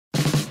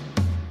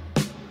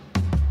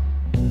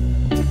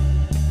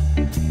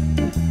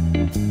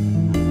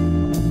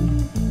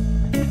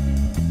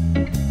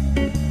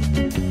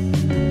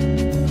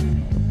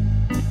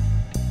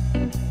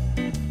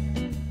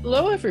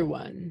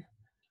everyone.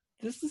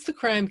 This is the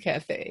Crime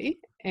Cafe,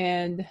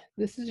 and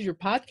this is your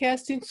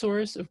podcasting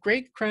source of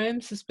great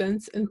crime,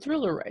 suspense, and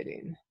thriller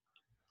writing.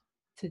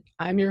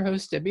 I'm your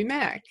host, Debbie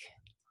Mack.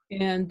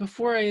 And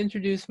before I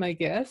introduce my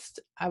guest,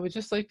 I would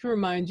just like to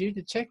remind you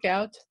to check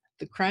out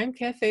the Crime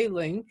Cafe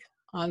link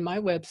on my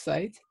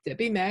website,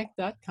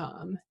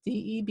 debbiemack.com,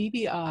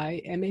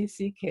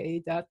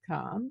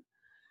 DEBBIMACK.com,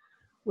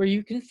 where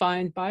you can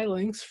find buy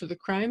links for the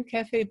Crime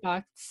Cafe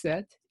box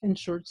set and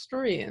short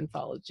story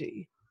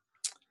anthology.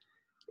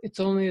 It's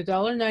only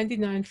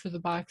 $1.99 for the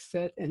box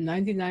set and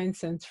 99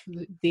 cents for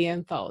the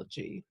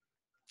anthology.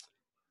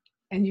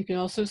 And you can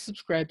also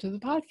subscribe to the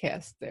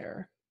podcast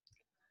there.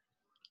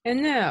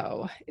 And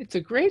now, it's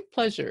a great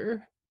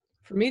pleasure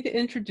for me to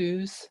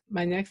introduce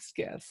my next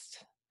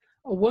guest,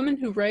 a woman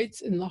who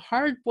writes in the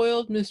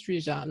hard-boiled mystery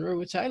genre,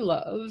 which I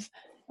love,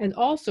 and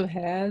also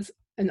has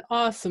an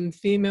awesome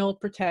female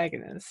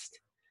protagonist,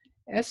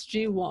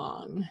 S.G.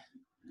 Wong.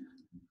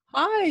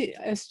 Hi,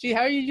 S.G.,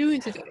 how are you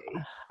doing today?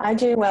 I'm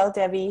doing well,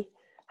 Debbie.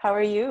 How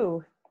are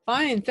you?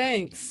 Fine,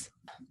 thanks.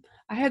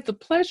 I had the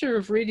pleasure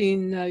of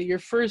reading your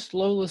first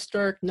Lola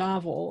Stark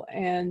novel,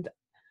 and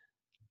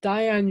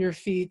Die on Your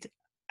Feet.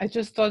 I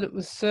just thought it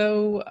was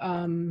so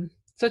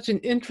such an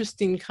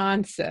interesting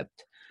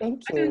concept.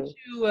 Thank you. Why don't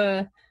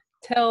you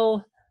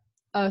tell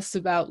us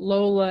about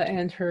Lola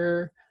and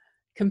her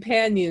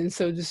companion,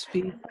 so to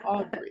speak,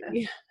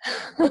 Aubrey?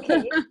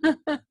 Okay.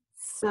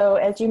 So,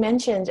 as you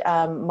mentioned,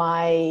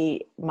 my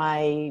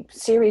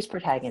series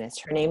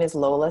protagonist, her name is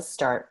Lola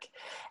Stark,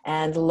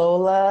 and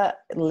Lola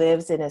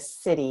lives in a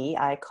city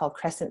I call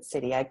Crescent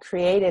City. I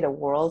created a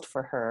world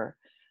for her,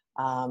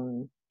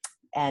 and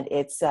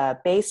it's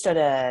based on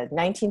a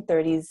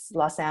 1930s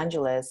Los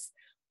Angeles.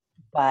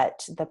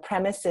 But the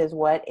premise is,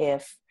 what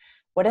if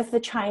the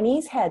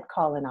Chinese had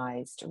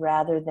colonized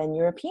rather than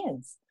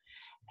Europeans?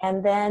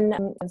 And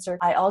then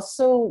I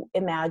also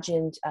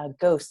imagined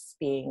ghosts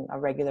being a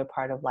regular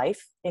part of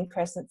life in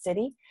Crescent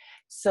City.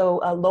 So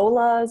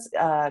Lola's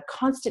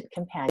constant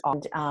companion,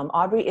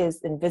 Aubrey,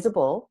 is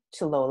invisible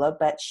to Lola,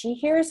 but she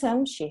hears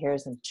him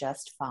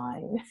just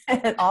fine.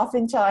 And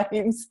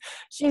oftentimes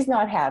she's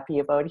not happy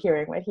about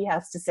hearing what he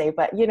has to say,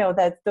 but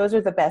those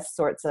are the best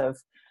sorts of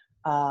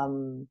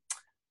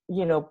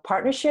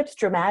partnerships,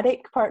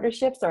 dramatic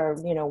partnerships, or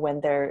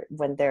when they're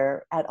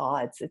at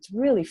odds. It's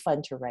really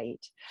fun to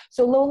write.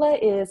 So Lola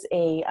is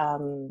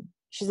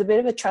she's a bit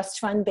of a trust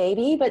fund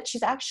baby, but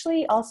she's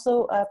actually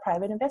also a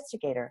private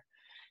investigator,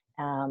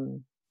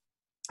 and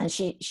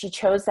she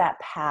chose that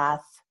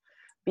path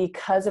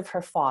because of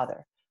her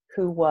father,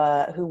 who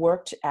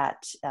worked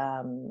at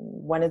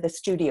one of the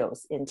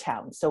studios in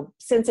town. So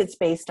since it's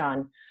based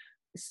on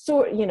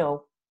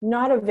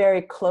not a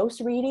very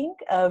close reading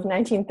of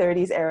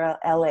 1930s era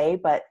LA,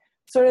 but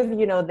sort of,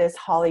 this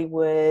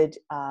Hollywood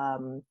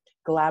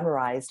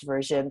glamorized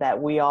version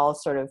that we all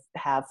sort of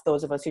have,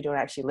 those of us who don't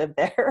actually live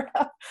there.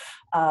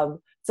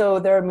 So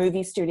there are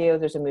movie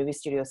studios, there's a movie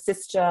studio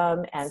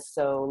system. And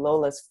so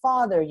Lola's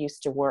father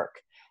used to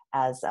work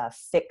as a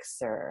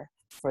fixer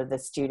for the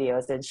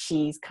studios, and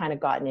she's kind of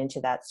gotten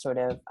into that sort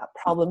of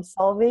problem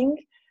solving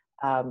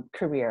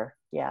career.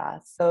 Yeah,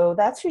 so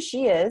that's who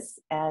she is,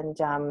 and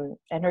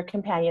her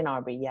companion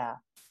Aubrey, yeah,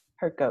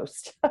 her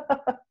ghost.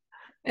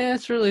 Yeah,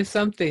 it's really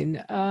something.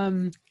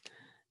 The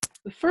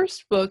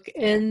first book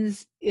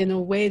ends in a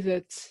way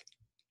that's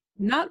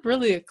not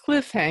really a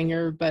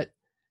cliffhanger, but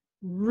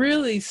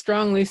really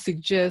strongly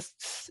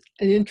suggests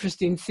an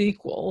interesting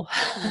sequel.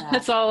 Yeah.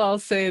 That's all I'll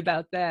say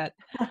about that.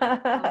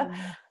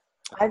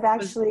 I've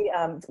actually,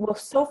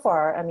 so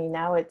far, I mean,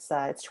 now it's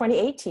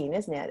 2018,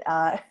 isn't it?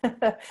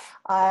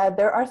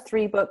 There are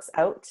 3 books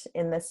out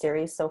in the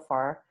series so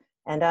far,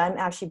 and I'm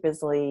actually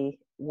busily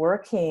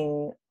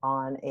working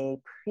on a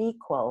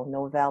prequel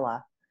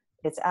novella.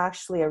 It's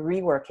actually a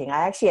reworking.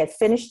 I actually had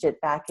finished it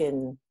back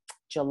in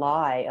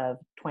July of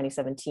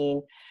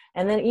 2017.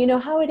 And then, you know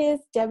how it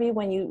is, Debbie,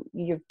 when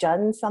you've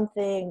done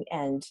something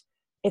and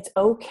it's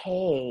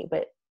okay,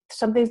 but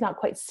something's not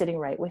quite sitting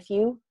right with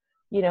you,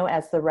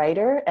 as the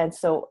writer. And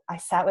so I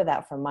sat with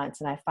that for months,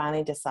 and I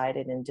finally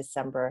decided in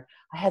December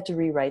I had to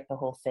rewrite the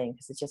whole thing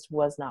because it just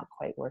was not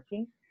quite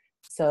working.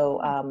 So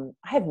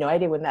I have no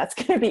idea when that's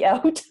going to be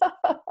out,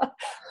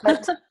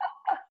 but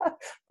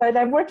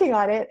I'm working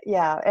on it.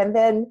 Yeah. And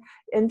then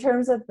in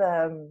terms of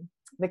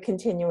the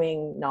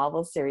continuing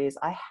novel series,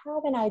 I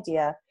have an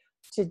idea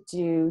to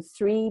do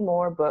 3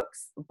 more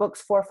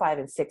books 4, 5,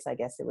 and 6, I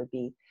guess it would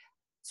be,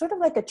 sort of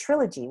like a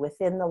trilogy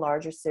within the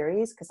larger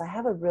series, because I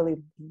have a really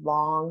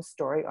long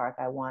story arc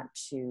I want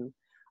to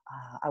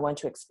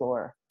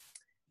explore.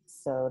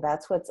 So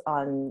that's what's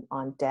on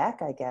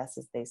deck, I guess,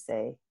 as they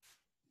say.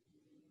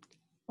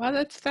 Wow,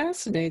 that's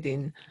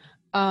fascinating.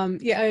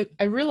 I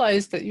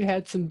realized that you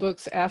had some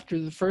books after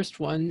the first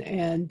one,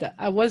 and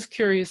I was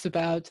curious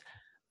about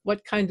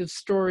what kind of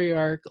story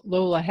arc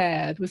Lola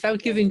had, without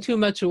giving too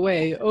much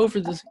away, over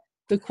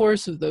the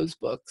course of those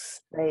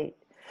books. Right.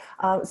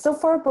 So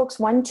for books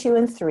 1, 2,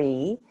 and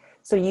 3,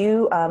 So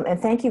you, and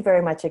thank you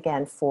very much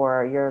again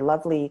for your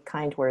lovely,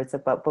 kind words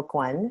about book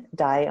one,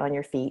 Die on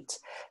Your Feet.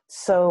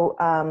 So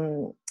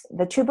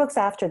the two books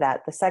after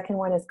that, the second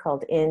one is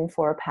called In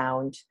for a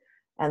Pound,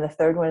 and the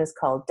third one is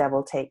called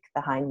Devil Take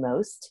the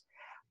Hindmost.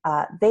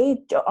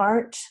 They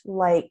aren't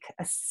like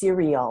a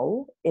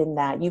serial in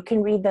that you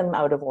can read them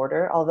out of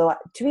order. Although,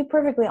 to be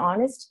perfectly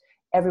honest,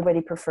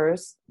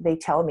 they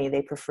tell me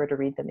they prefer to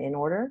read them in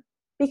order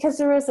because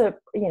there's a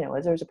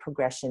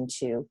progression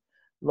to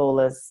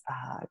Lola's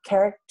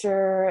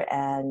character,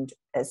 and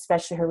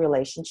especially her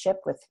relationship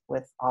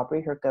with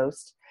Aubrey, her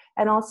ghost,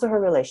 and also her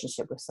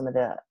relationship with some of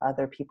the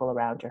other people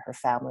around her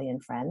family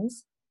and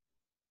friends.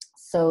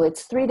 So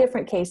it's three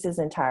different cases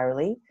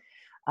entirely.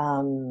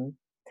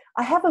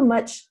 I have a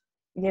much,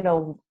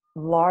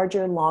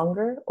 larger,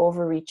 longer,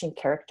 overreaching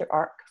character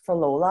arc for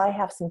Lola. I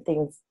have some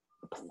things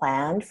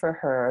planned for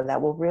her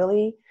that will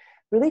really,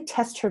 really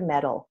test her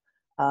mettle.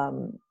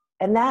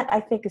 And that, I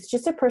think, is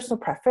just a personal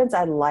preference.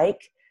 I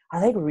like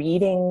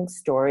reading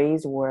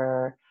stories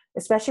where,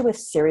 especially with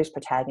series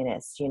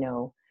protagonists,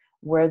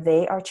 where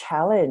they are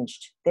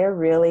challenged. They're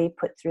really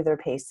put through their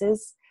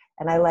paces.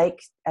 And I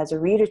like, as a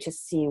reader, to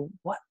see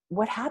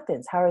what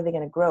happens. How are they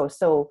going to grow?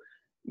 So,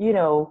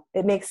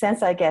 it makes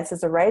sense, I guess.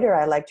 As a writer,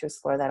 I like to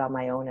explore that on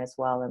my own as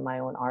well, in my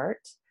own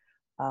art.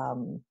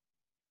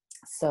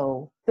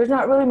 So there's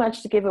not really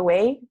much to give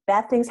away.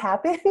 Bad things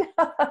happen.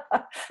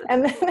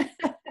 and then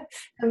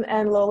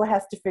and Lola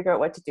has to figure out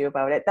what to do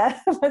about it.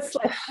 That's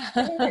like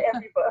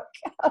every book.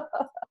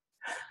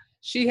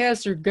 She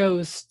has her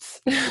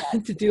ghosts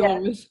to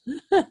deal with.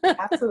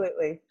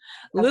 Absolutely.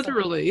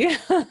 Literally.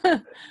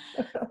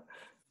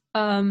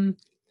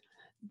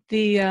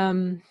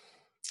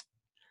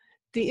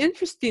 The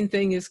interesting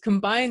thing is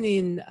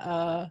combining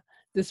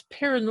this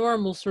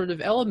paranormal sort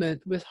of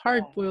element with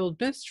hard-boiled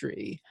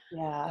mystery.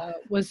 Yeah.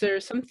 Was there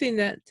something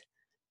that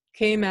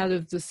came out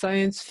of the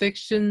science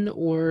fiction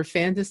or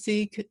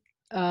fantasy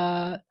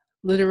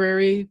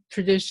literary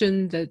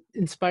tradition that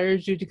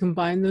inspired you to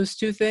combine those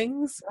two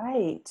things?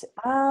 Right.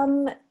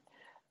 I'd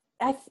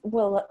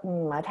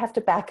have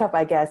to back up,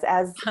 I guess.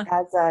 As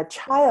a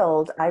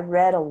child, I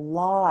read a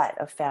lot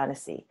of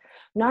fantasy.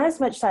 Not as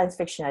much science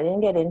fiction. I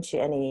didn't get into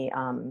any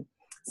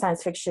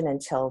science fiction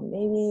until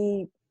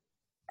maybe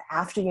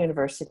after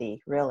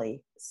university,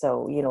 really.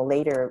 So,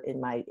 later in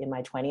my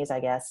 20s, I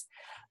guess.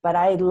 But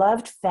I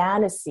loved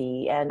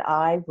fantasy, and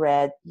I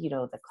read,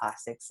 the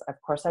classics. Of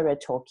course, I read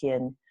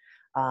Tolkien.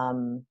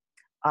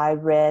 I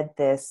read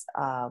this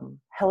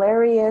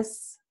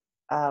hilarious,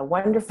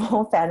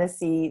 wonderful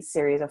fantasy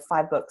series of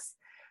 5 books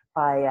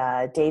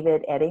by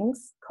David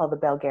Eddings called The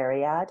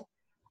Belgariad.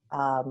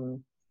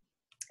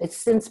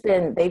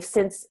 They've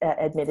since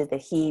admitted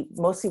that he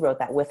mostly wrote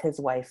that with his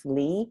wife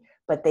Lee,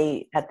 but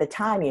they, at the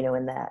time, in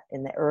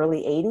the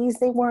early 80s,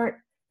 they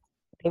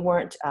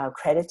weren't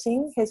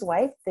crediting his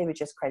wife. They were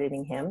just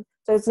crediting him.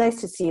 So it's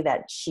nice to see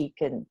that she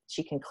can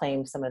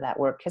claim some of that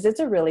work, because it's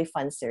a really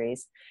fun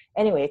series.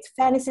 Anyway, it's a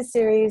fantasy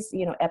series,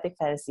 epic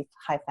fantasy,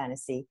 high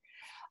fantasy,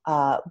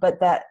 but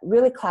that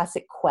really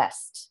classic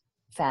quest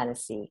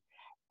fantasy.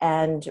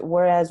 And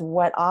whereas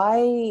what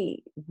I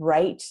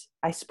write,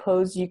 I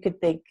suppose you could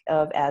think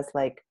of as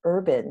like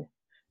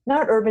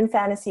not urban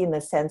fantasy in the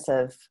sense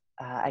of,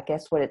 I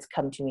guess what it's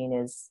come to mean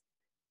is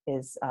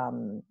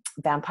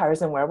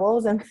vampires and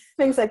werewolves and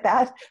things like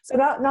that. So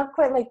not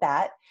quite like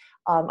that.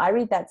 I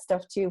read that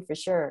stuff too, for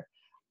sure.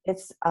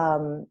 It's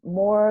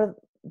more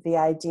the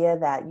idea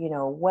that,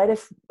 what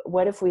if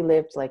we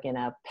lived like in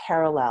a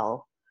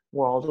parallel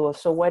world?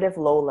 So what if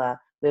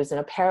Lola lives in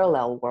a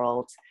parallel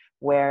world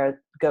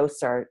where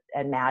ghosts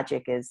and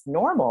magic is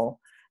normal?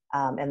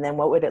 And then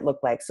what would it look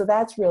like? So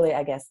that's really,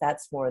 I guess,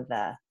 that's more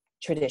the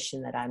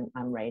tradition that I'm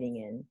writing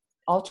in.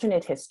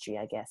 Alternate history,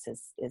 I guess,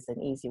 is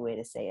an easy way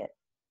to say it.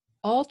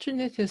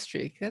 Alternate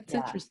history. That's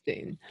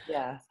interesting.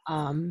 Yeah.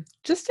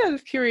 Just out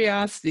of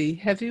curiosity,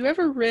 have you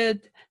ever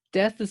read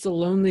Death is a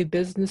Lonely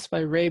Business by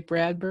Ray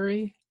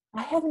Bradbury?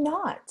 I have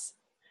not.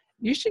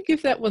 You should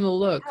give that one a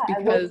look,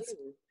 because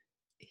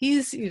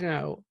he's,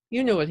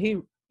 what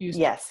he used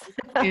to. Yes.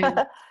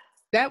 And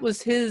that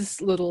was his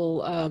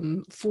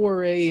little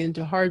foray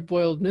into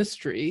hard-boiled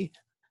mystery.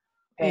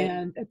 Right.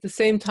 And at the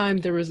same time,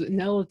 there was an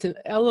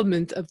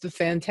element of the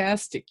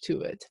fantastic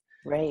to it.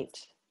 Right.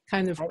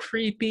 Kind of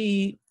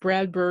creepy,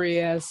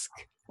 Bradbury-esque,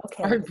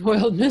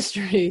 hard-boiled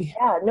mystery.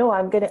 Yeah, no,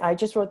 I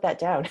just wrote that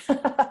down.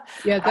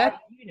 Yeah,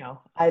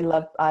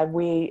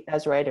 we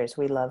as writers,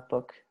 we love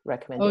book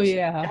recommendations.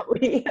 Oh,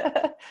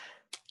 yeah.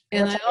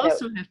 And I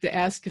also have to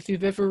ask if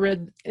you've ever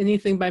read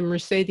anything by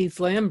Mercedes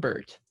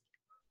Lambert.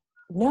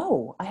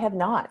 No, I have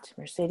not.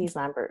 Mercedes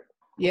Lambert.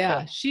 Yeah,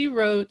 okay. She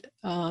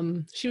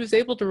was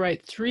able to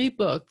write 3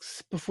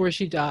 books before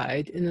she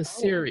died in a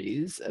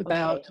series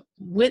about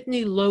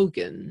Whitney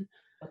Logan.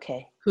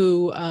 Okay.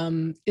 Who,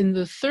 in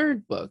the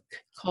 3rd book,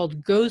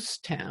 called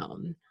Ghost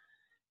Town,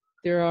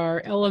 there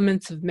are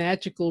elements of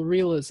magical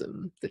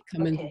realism that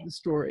come into the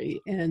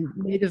story, and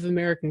Native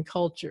American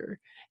culture.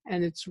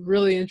 And it's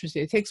really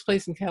interesting. It takes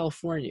place in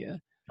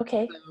California.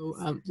 Okay.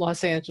 So,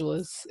 Los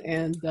Angeles.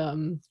 And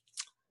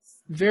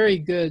very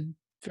good,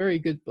 very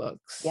good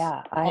books.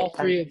 Yeah, All I've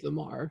three of them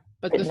are.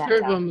 But the written that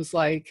third down. one was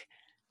like,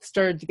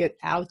 started to get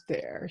out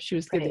there. She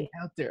was getting Great.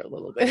 out there a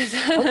little bit.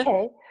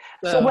 Okay.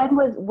 So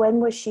So, when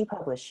was she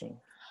publishing?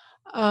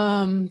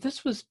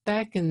 this was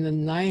back in the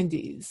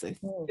 90s, I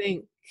Hmm.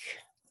 think.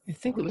 I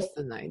think it Okay. was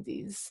the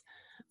 90s.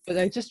 But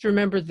I just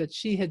remember that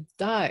she had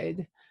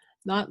died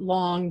not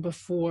long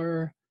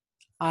before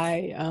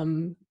I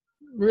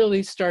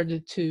really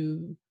started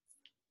to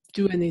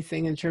do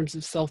anything in terms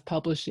of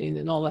self-publishing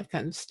and all that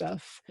kind of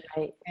stuff.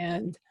 Right.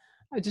 And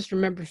I just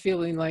remember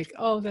feeling like,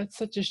 oh, that's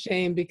such a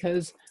shame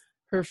because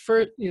her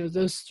first,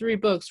 those three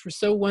books were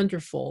so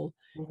wonderful.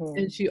 Hmm.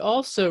 And she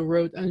also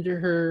wrote under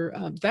her,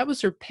 that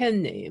was her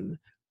pen name.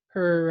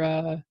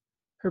 Her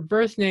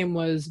birth name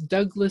was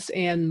Douglas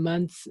Ann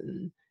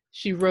Munson.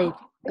 She wrote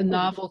a Really?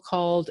 novel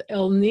called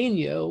El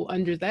Nino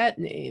under that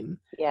name,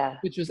 Yeah.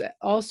 which was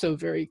also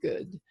very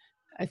good.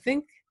 I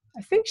think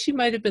I think she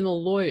might have been a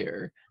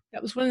lawyer.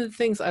 That was one of the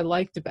things I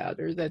liked about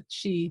her, that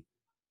she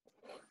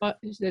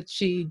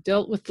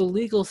dealt with the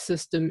legal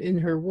system in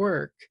her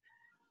work.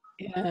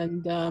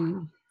 And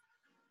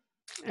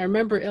I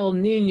remember El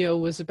Nino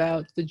was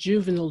about the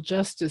juvenile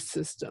justice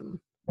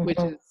system, which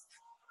Hmm. is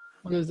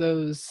one of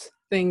those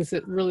things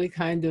that really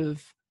kind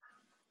of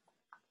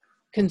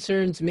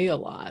concerns me a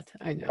lot.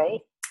 I know.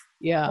 Right.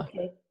 Yeah.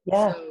 Okay. So,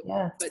 Yeah.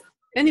 Yeah. but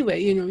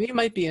anyway, you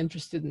might be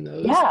interested in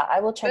those, Yeah. I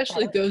will check that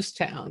especially out. Ghost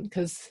Town,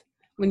 because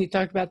when you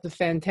talk about the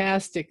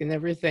fantastic and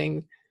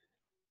everything,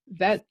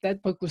 that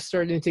book was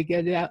starting to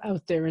get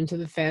out there into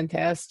the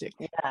fantastic.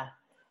 Yeah.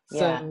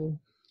 Yeah. So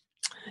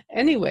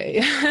anyway,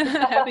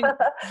 having I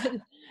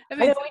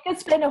having know we could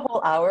spend a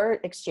whole hour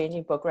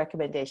exchanging book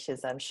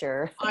recommendations, I'm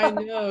sure. I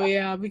know,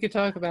 yeah, we could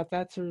talk about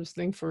that sort of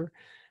thing for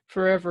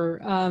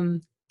forever.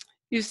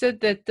 You said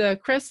that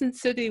Crescent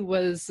City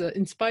was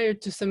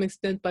inspired to some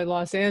extent by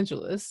Los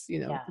Angeles.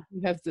 Yeah.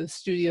 You have the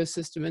studio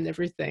system and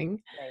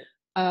everything.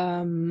 Right.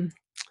 Um,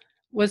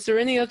 was there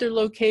any other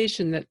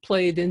location that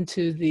played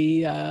into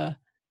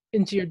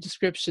your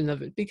description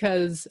of it?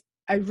 Because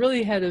I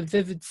really had a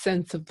vivid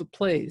sense of the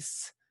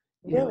place.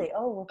 You know, Really?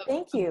 Oh, well, of,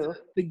 thank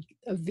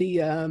of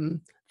you.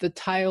 the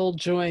tile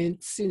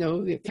joints. Kind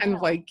of Yeah.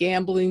 like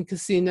gambling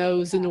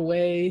casinos in a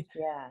way,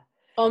 Yeah.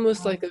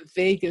 almost Um, like a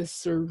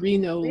Vegas or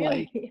Reno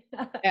like really?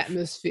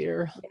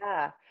 atmosphere.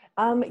 Yeah.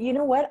 You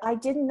know what? I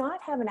did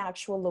not have an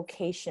actual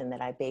location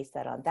that I based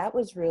that on. That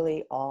was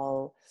really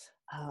all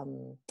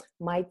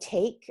my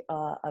take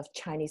of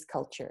Chinese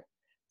culture.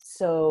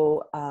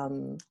 So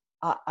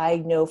I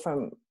know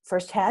from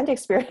firsthand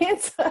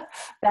experience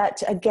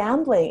that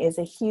gambling is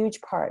a huge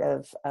part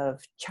of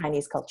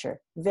Chinese culture,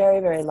 very,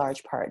 very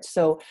large part.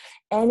 So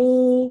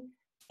any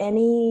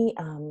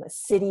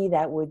city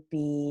that would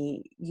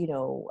be,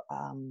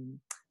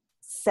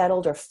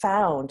 settled or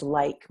found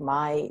like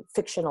my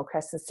fictional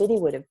Crescent City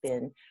would have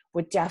been,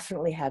 would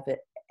definitely have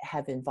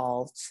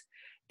involved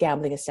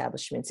gambling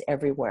establishments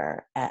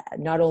everywhere,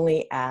 not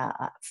only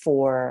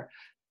for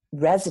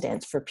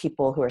residents, for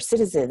people who are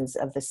citizens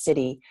of the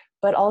city,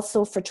 but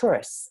also for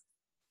tourists,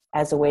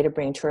 as a way to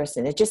bring tourists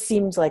in. It just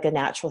seems like a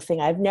natural thing.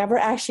 I've never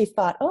actually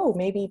thought, oh,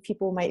 maybe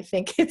people might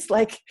think it's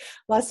like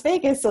Las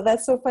Vegas. So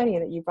that's so funny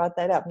that you brought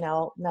that up.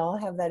 Now I'll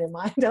have that in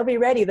mind. I'll be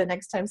ready the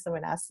next time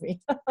someone asks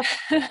me.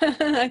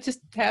 I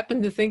just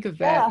happened to think of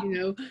that,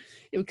 Yeah.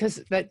 because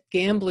that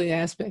gambling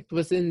aspect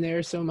was in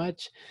there so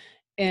much.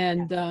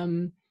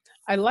 And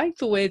I like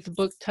the way the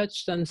book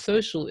touched on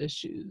social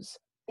issues.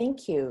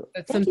 Thank you.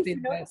 That's Thank you for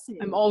something that I'm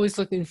noticing. always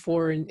looking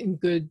for in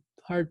good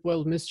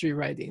hard-boiled mystery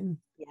writing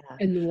Yeah.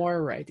 and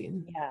noir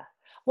writing. Yeah.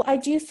 Well, I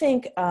do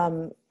think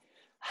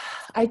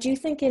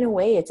in a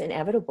way it's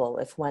inevitable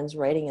if one's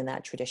writing in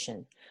that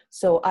tradition.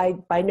 So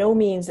by no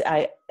means,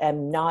 I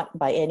am not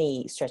by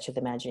any stretch of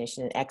the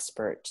imagination an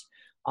expert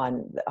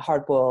on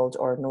hard-boiled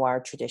or noir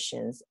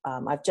traditions.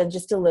 I've done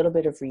just a little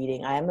bit of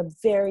reading. I am a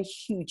very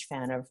huge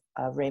fan of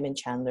Raymond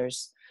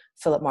Chandler's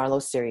Philip Marlowe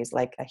series,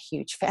 like a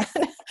huge fan.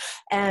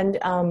 And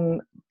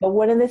but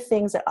one of the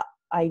things that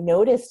I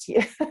noticed,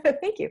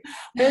 thank you.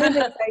 One of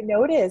the things I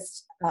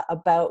noticed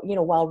about,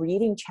 while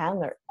reading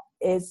Chandler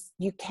is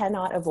you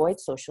cannot avoid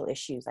social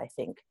issues, I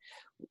think.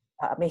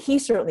 I mean, he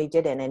certainly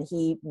didn't, and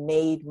he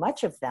made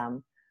much of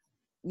them,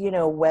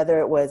 whether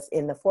it was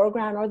in the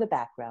foreground or the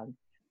background.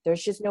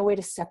 There's just no way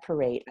to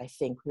separate, I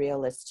think,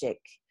 realistic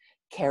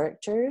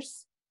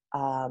characters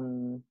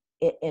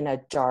in a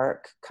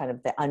dark kind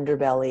of the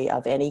underbelly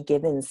of any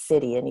given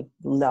city, any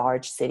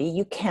large city.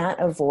 You can't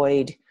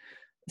avoid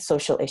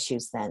social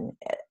issues then.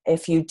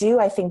 If you do,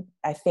 I think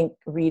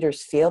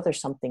readers feel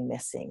there's something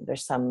missing.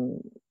 There's some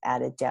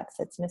added depth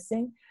that's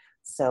missing.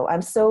 So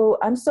I'm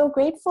so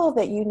grateful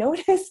that you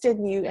noticed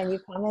and you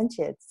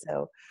commented.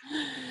 So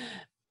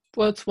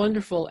Well, it's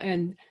wonderful.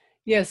 And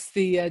yes,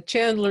 the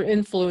Chandler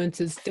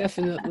influence is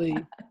definitely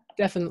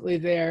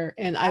there.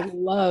 And I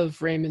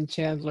love Raymond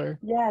Chandler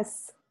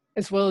yes,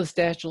 as well as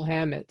Dashiell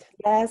Hammett.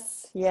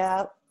 yes,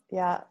 yeah,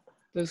 yeah.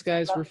 Those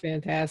guys were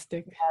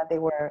fantastic. Yeah, they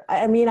were.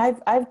 I mean,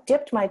 I've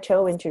dipped my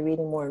toe into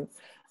reading more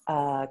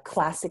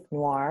classic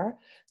noir.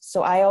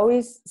 So I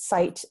always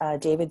cite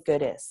David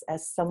Goodis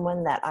as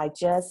someone that I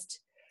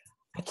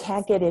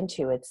can't get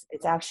into.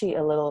 It's actually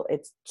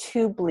it's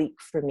too bleak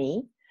for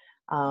me.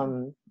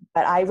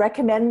 But I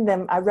recommend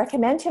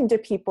him to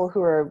people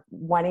who are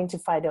wanting to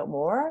find out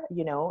more,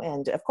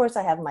 and of course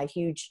I have my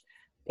huge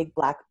big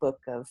black book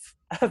of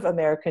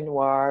American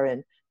noir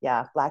and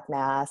Black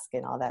Mask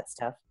and all that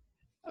stuff.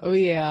 Oh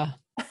yeah,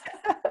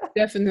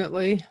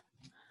 definitely.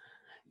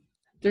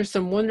 There's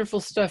some wonderful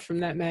stuff from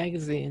that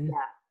magazine.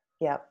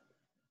 Yeah.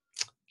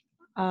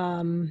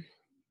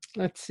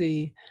 Let's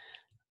see.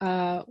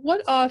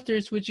 What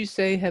authors would you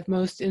say have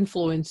most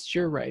influenced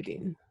your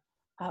writing?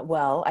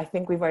 Well, I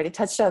think we've already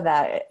touched on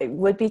that. It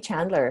would be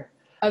Chandler.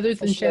 Other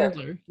than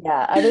Chandler.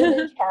 Yeah, other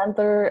than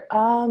Chandler,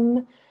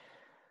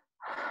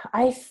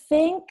 I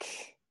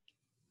think,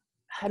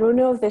 I don't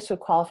know if this would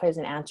qualify as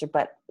an answer,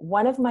 but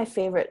one of my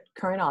favorite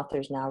current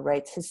authors now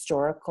writes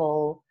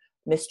historical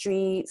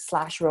mystery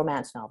 /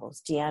 romance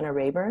novels, Deanna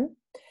Rayburn.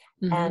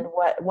 Mm-hmm. And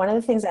one of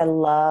the things I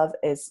love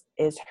is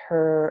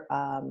her,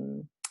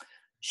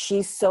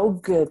 she's so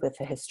good with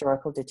the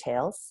historical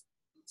details.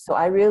 So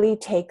I really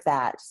take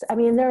that. I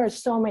mean, there are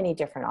so many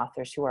different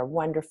authors who are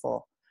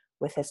wonderful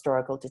with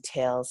historical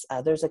details.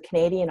 There's a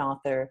Canadian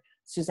author,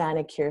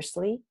 Susanna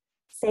Kearsley,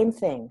 same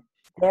thing.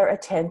 Their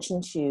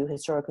attention to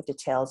historical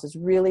details is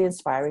really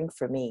inspiring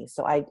for me.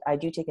 So I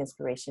do take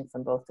inspiration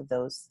from both of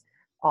those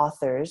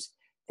authors.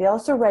 They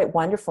also write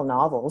wonderful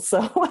novels.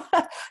 So,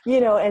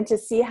 and to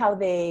see how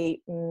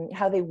they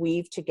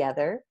weave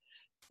together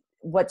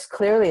what's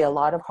clearly a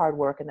lot of hard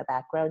work in the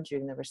background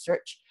during the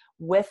research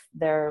with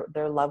their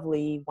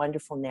lovely,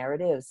 wonderful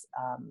narratives.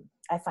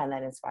 I find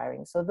that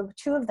inspiring. So the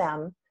two of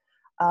them,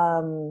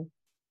 I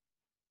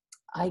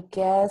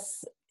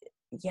guess,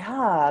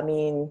 I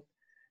mean,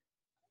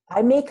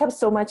 I make up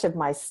so much of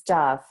my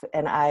stuff,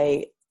 and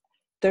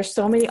there's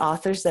so many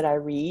authors that I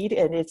read,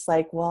 and it's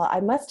like, well, I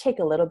must take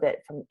a little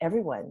bit from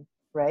everyone,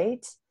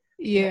 right?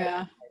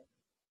 Yeah.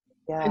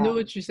 I know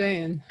what you're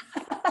saying.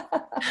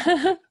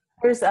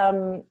 There's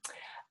another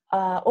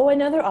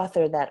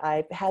author that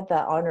I've had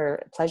the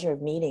pleasure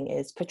of meeting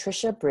is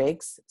Patricia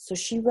Briggs. So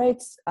she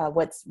writes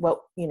what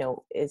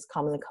is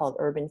commonly called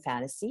urban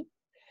fantasy.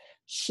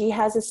 She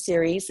has a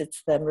series.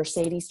 It's the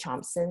Mercedes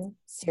Thompson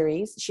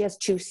series. She has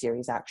 2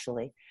 series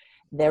actually.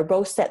 They're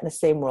both set in the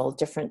same world,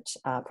 different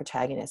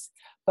protagonists.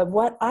 But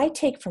what I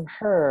take from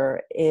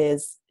her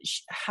is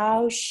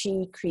how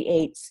she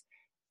creates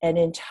an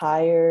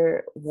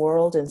entire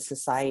world and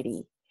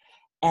society,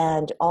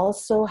 and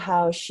also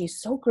how she's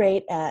so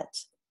great at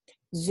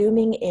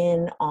zooming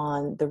in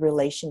on the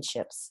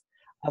relationships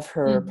of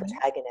her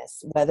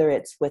protagonists, whether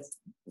it's with,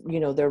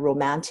 their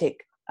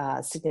romantic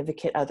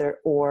significant other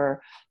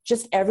or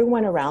just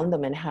everyone around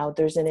them, and how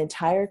there's an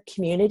entire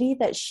community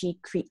that she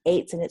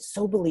creates, and it's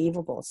so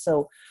believable.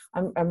 So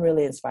I'm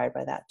really inspired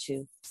by that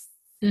too.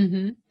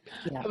 Mm-hmm.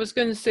 Yeah. I was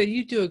going to say,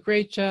 you do a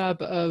great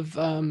job of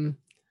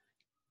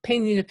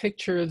painting a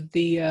picture of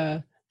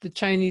the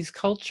Chinese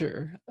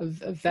culture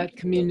of that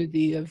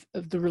community, of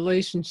the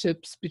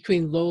relationships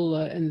between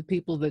Lola and the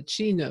people that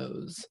she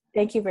knows.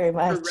 Thank you very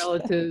much. Her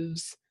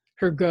relatives,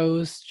 her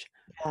ghost,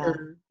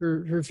 her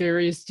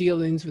various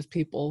dealings with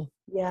people.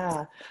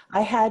 Yeah,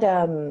 I had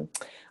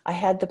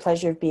the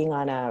pleasure of being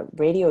on a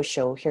radio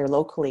show here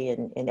locally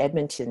in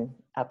Edmonton,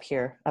 up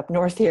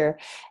north here,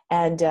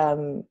 and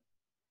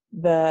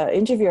the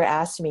interviewer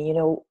asked me,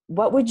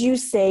 what would you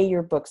say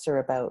your books are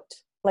about?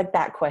 Like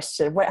that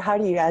question. How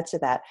do you answer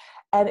that?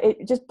 And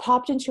it just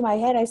popped into my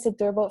head. I said,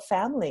 they're about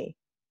family,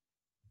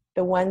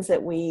 the ones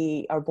that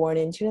we are born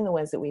into and the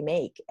ones that we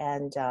make.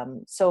 And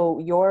so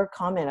your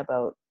comment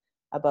about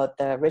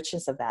the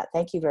richness of that,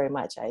 thank you very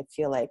much. I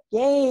feel like,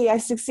 yay, I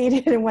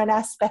succeeded in one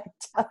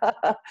aspect.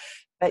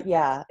 But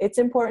yeah, it's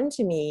important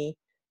to me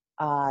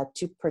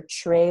to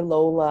portray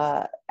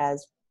Lola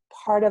as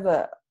part of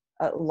a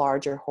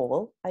larger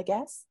whole, I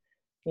guess,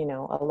 a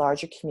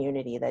larger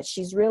community, that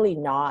she's really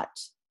not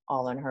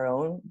all on her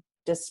own,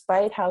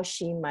 despite how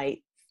she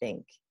might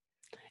think.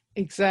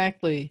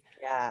 Exactly.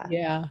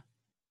 Yeah.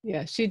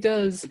 She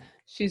does.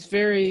 She's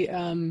very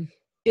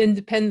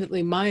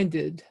independently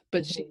minded,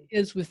 but she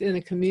is within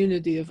a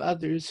community of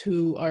others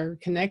who are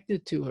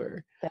connected to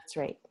her. That's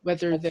right.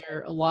 Whether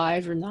they're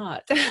alive or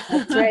not.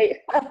 That's right.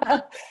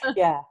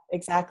 Yeah,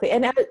 exactly.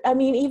 And I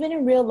mean, even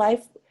in real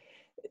life,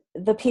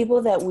 the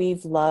people that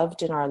we've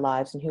loved in our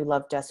lives and who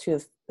loved us,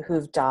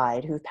 who've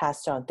died, who've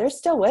passed on, they're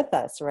still with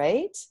us,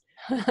 right?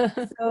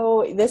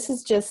 So this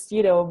is just,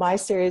 my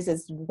series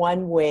is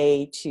one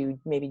way to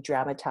maybe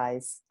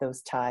dramatize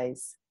those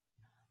ties.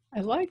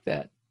 I like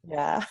that.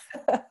 Yeah.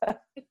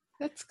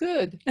 That's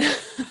good.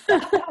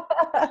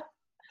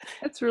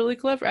 That's really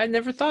clever. I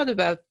never thought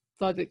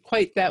it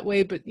quite that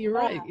way, but you're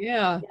right.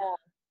 Yeah.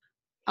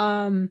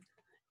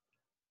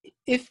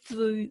 If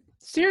the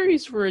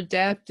series were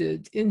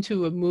adapted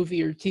into a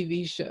movie or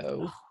TV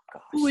show,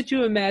 who would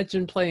you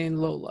imagine playing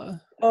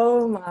Lola?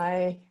 Oh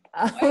my.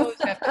 I always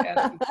have to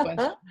ask this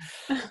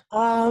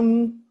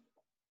question.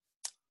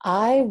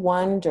 I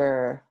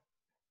wonder.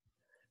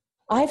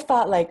 I've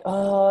thought like,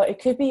 oh, it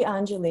could be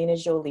Angelina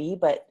Jolie,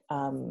 but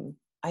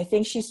I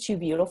think she's too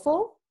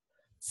beautiful.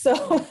 So,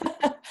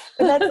 but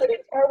that's like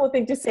a terrible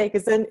thing to say,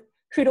 because then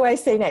who do I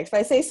say next? If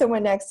I say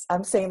someone next,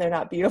 I'm saying they're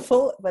not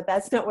beautiful, but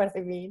that's not what I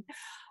mean.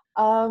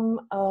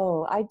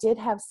 Oh, I did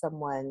have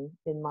someone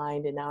in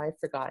mind, and now I've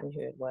forgotten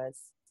who it was.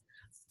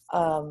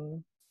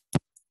 Um,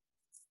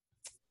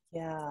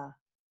 yeah,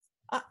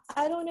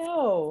 I don't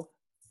know.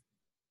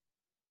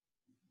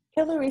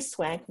 Hilary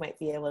Swank might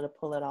be able to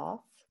pull it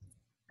off,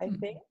 I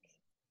think.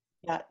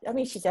 Yeah, I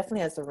mean, she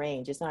definitely has the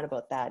range. It's not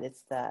about that.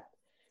 It's that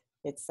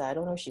I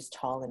don't know if she's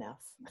tall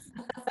enough.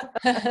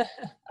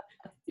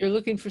 You're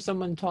looking for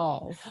someone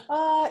tall.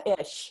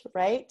 Ish,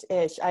 right?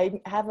 Ish.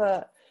 I have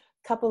a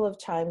couple of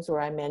times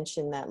where I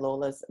mentioned that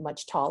Lola's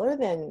much taller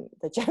than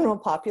the general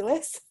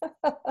populace.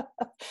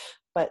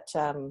 But,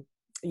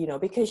 you know,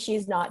 because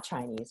she's not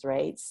Chinese,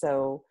 right?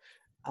 So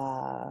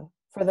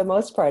for the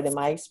most part, in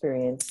my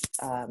experience,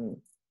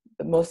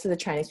 most of the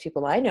Chinese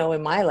people I know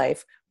in my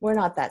life, we're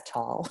not that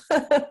tall.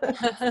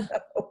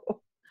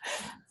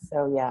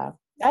 So yeah,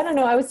 I don't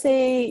know. I would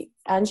say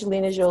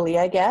Angelina Jolie,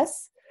 I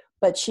guess,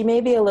 but she may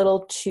be a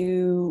little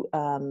too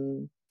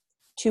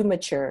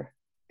mature.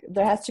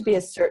 There has to be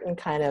a certain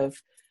kind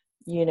of,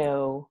 you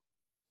know,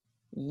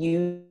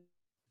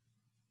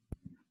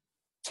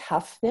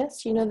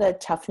 toughness. You know, the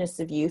toughness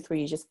of youth, where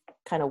you just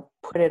kind of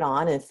put it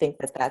on and think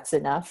that that's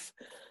enough,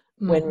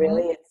 when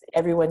really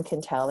everyone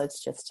can tell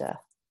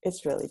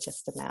it's really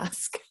just a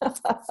mask.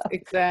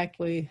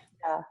 Exactly.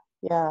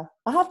 Yeah.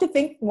 I'll have to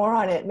think more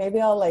on it.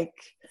 Maybe I'll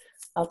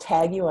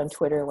tag you on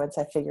Twitter once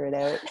I figure it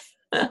out.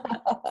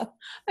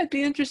 I'd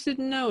be interested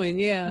in knowing,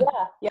 yeah.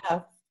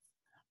 Yeah.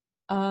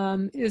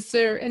 Is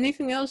there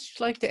anything else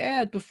you'd like to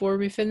add before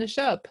we finish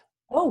up?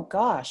 Oh,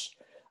 gosh.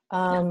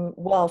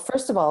 Well,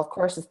 first of all, of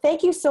course,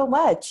 thank you so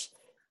much.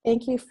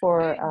 Thank you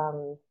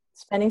for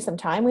spending some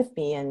time with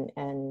me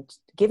and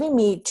giving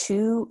me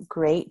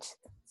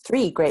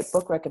three great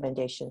book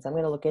recommendations. I'm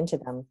going to look into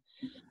them.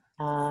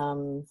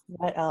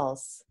 What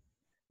else?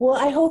 Well,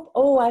 I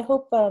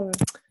hope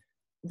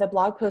the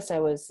blog post I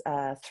was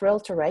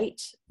thrilled to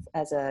write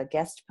as a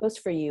guest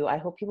post for you, I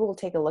hope people will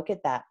take a look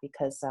at that,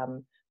 because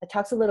it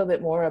talks a little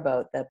bit more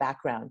about the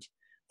background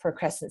for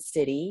Crescent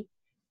City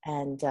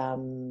and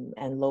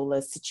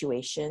Lola's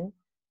situation.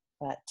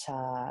 But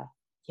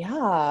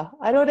yeah,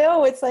 I don't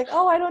know. It's like,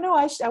 I don't know.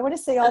 I want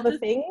to say all the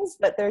things,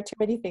 but there are too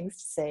many things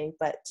to say.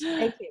 But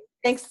thank you.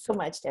 Thanks so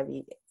much,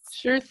 Debbie.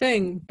 Sure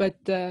thing. But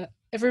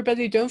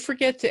everybody, don't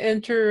forget to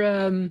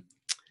enter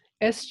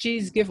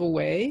SG's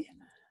giveaway.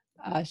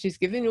 She's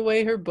giving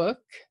away her book,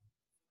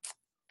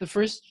 the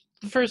first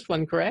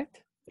one,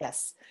 correct?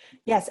 Yes,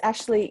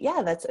 actually,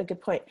 yeah, that's a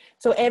good point.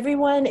 So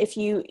everyone, if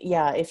you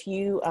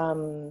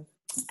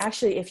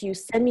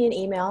send me an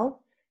email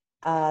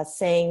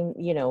saying,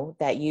 you know,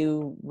 that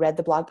you read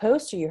the blog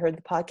post or you heard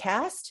the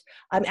podcast,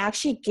 I'm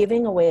actually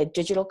giving away a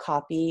digital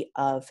copy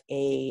of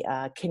a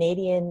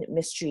Canadian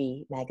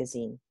mystery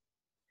magazine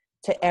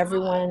to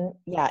everyone.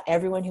 Yeah,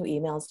 everyone who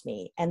emails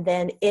me. And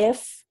then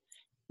if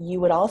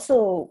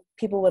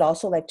people would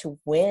also like to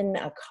win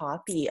a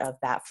copy of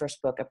that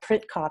first book, a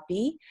print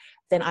copy,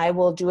 then I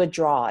will do a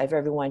draw of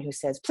everyone who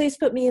says, please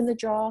put me in the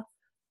draw.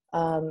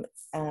 And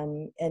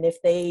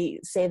if they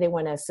say they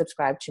want to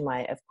subscribe to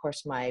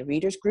my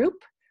readers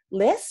group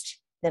list,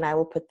 then I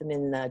will put them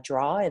in the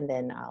draw, and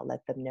then I'll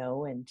let them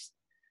know and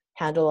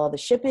handle all the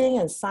shipping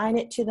and sign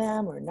it to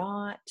them or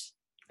not,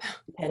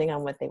 depending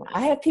on what they want.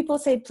 I have people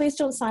say, please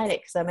don't sign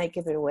it, because I might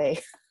give it away.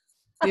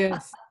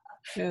 Yes.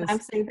 I'm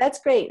saying that's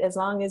great, as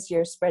long as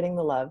you're spreading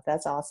the love.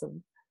 That's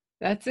awesome.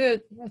 That's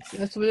it.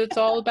 That's what it's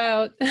all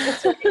about.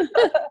 That's right.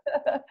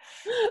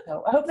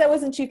 So I hope that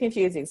wasn't too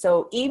confusing.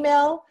 So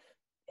email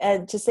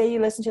and to say you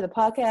listened to the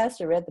podcast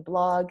or read the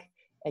blog,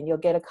 and you'll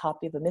get a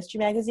copy of the mystery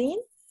magazine.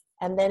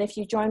 And then if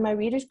you join my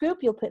readers group,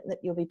 you'll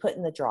be put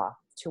in the draw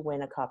to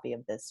win a copy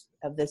of this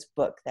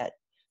book that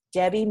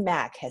Debbie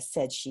Mack has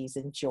said she's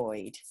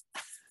enjoyed.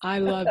 I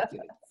loved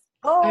it.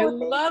 I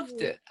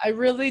loved it. I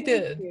really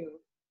did. You.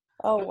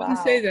 Oh, wow. I wouldn't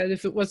say that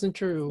if it wasn't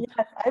true.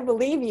 Yes, I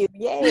believe you.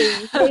 Yay.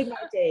 You made my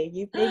day.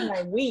 You made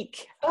my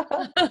week.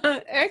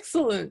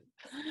 Excellent.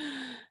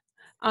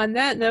 On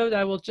that note,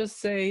 I will just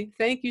say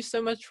thank you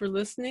so much for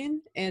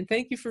listening, and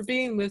thank you for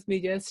being with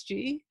me,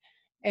 SG.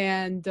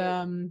 And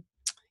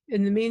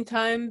in the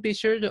meantime, be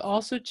sure to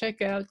also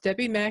check out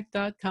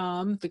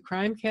debbiemack.com, the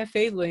Crime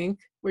Cafe link,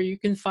 where you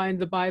can find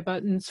the buy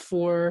buttons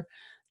for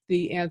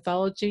the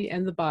anthology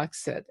and the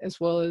box set, as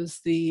well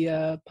as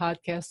the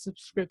podcast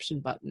subscription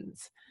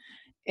buttons.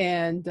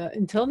 And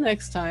until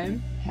next time,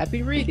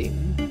 happy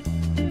reading.